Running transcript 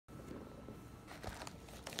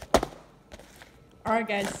Alright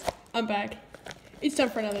guys, I'm back. It's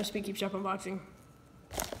time for another SpeedCubeShop unboxing.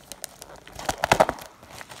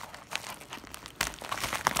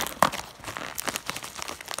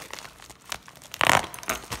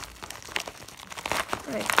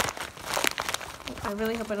 Alright. I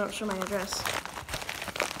really hope I don't show my address.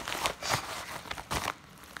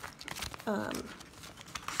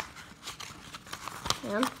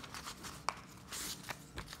 And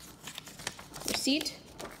receipt,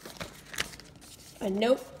 a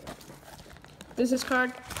note, business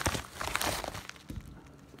card,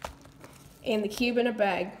 and the cube in a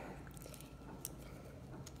bag.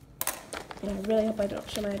 And I really hope I don't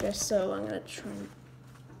show my address, so I'm gonna try and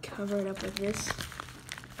cover it up with this.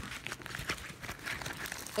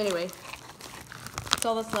 Anyway, that's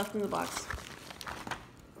all that's left in the box.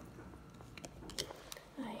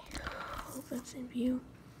 I hope that's in view.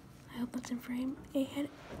 I hope that's in frame. And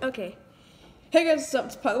okay. Hey guys, what's up?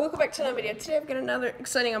 It's Pug. Welcome back to another video. Today I've got another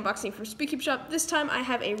exciting unboxing for SpeedCubeShop. This time I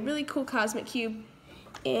have a really cool cosmic cube,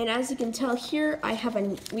 and as you can tell here,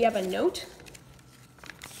 we have a note.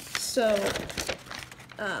 So,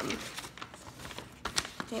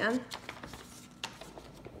 and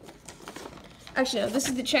actually no, this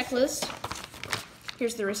is the checklist.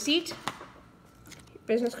 Here's the receipt,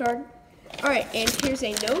 business card. All right, and here's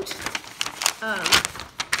a note. I'm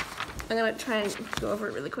gonna try and go over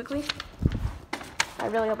it really quickly. I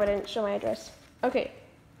really hope I didn't show my address. Okay,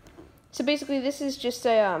 so basically this is just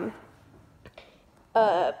a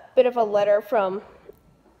bit of a letter from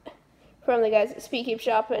the guys at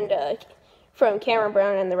SpeedCubeShop and from Cameron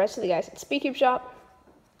Brown and the rest of the guys at SpeedCubeShop.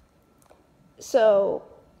 So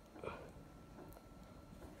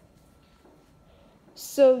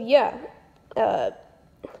yeah,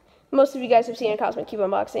 most of you guys have seen a Cosmic Cube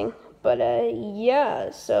unboxing, but yeah,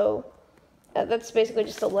 so that's basically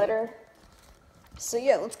just a letter. So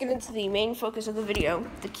yeah, let's get into the main focus of the video,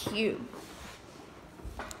 the cube.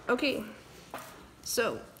 Okay,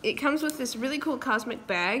 so it comes with this really cool cosmic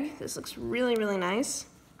bag. This looks really, really nice.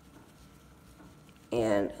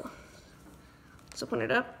 And let's open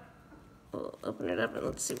it up. We'll open it up and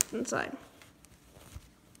let's see what's inside.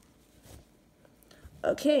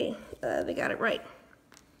 Okay, they got it right.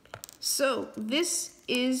 So this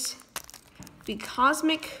is the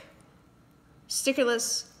Cosmic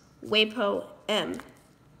Stickerless WAPO M.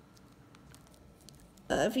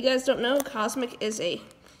 If you guys don't know, Cosmic is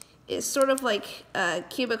sort of like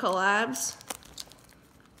Cubicle Labs.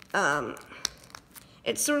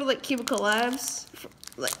 It's sort of like Cubicle Labs,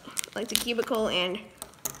 like the Cubicle and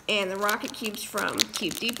the Rocket Cubes from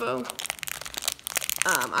Cube Depot.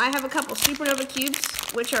 I have a couple Supernova cubes,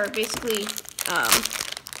 which are basically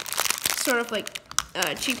sort of like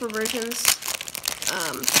cheaper versions.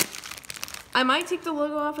 I might take the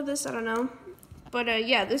logo off of this, I don't know. But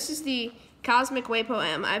yeah, this is the Cosmic WAPO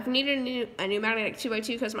M. I've needed a new magnetic 2x2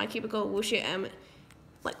 because my Cubicle Wuxia M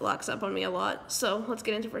locks up on me a lot. So let's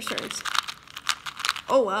get into first turns.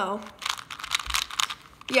 Oh wow.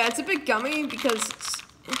 Yeah, it's a bit gummy because it's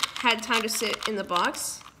had time to sit in the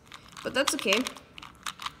box, but that's okay.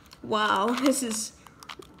 Wow, this is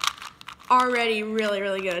already really,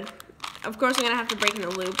 really good. Of course I'm gonna have to break in the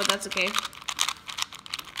lube, but that's okay.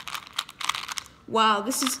 Wow,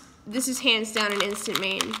 this is hands down an instant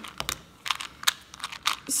main.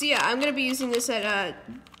 So yeah, I'm gonna be using this at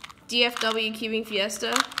DFW Cubing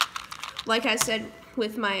Fiesta, like I said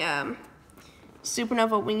with my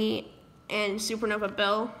Supernova Wingy and Supernova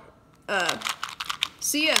Bell.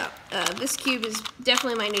 So yeah, this cube is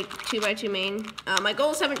definitely my new 2x2 main. My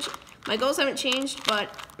goals haven't changed, but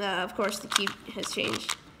of course the cube has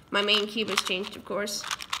changed. My main cube has changed, of course.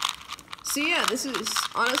 So yeah, this is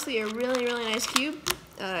honestly a really, really nice cube.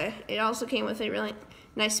 It also came with a really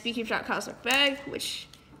nice SpeedCubeShop Cosmic bag, which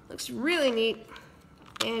looks really neat.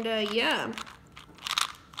 And yeah.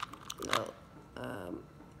 No,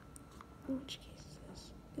 which case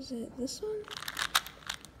is this? Is it this one?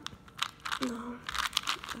 No.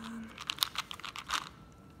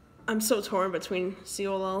 I'm so torn between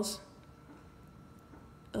COLLs.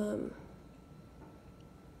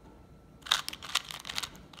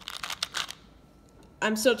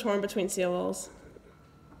 I'm so torn between COLLs.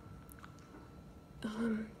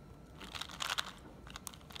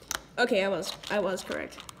 Okay, I was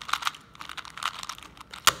correct.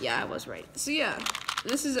 Yeah, I was right. So yeah,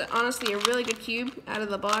 this is honestly a really good cube out of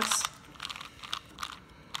the box.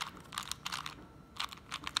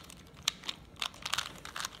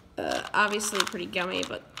 Obviously pretty gummy,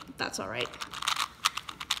 but that's alright.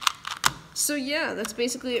 So yeah, that's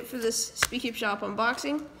basically it for this SpeedCubeShop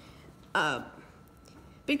unboxing.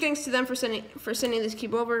 Big thanks to them for sending this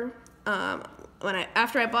cube over.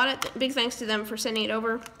 after I bought it. Big thanks to them for sending it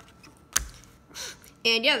over.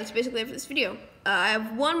 And yeah, that's basically it for this video. I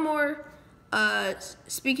have one more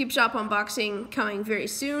SpeedCubeShop unboxing coming very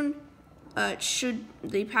soon.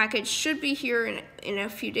 The package should be here in a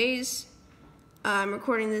few days. I'm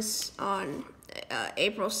recording this on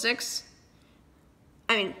April 6th.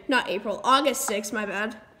 I mean, not April, August 6th, my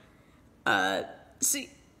bad.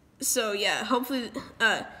 So yeah, hopefully,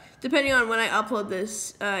 depending on when I upload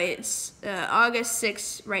this, it's August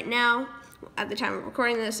 6th right now. At the time of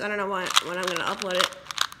recording this, I don't know when I'm going to upload it.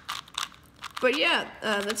 But yeah,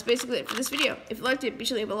 that's basically it for this video. If you liked it, be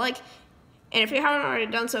sure to leave a like. And if you haven't already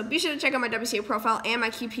done so, be sure to check out my WCA profile and my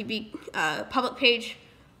QPB public page.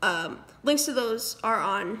 Links to those are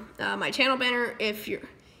on my channel banner if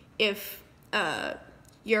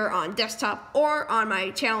you're on desktop, or on my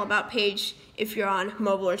channel about page if you're on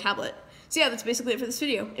mobile or tablet. So yeah, that's basically it for this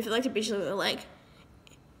video. If you liked it, be sure to leave a like.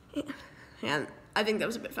 And I think that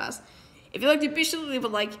was a bit fast. If you liked it, be sure to leave a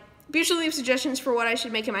like. Be sure to leave suggestions for what I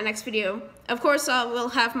should make in my next video. Of course, we'll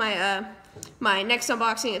have my my next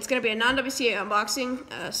unboxing. It's gonna be a non-WCA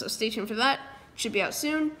unboxing, so stay tuned for that. Should be out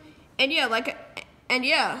soon. And yeah,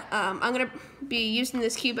 I'm gonna be using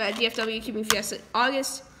this cube at DFW Cubing Fiesta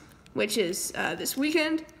August, which is this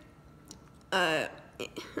weekend, the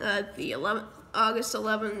 11th, August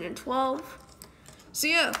 11 and 12. So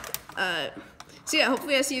yeah,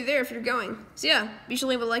 hopefully I see you there if you're going. So yeah, be sure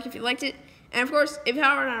to leave a like if you liked it. And of course, if you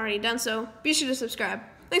haven't already done so, be sure to subscribe.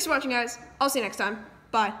 Thanks for watching, guys. I'll see you next time.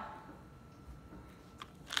 Bye.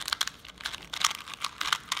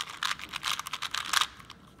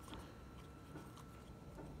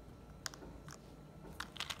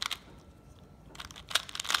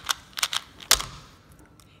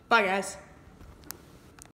 Bye, guys.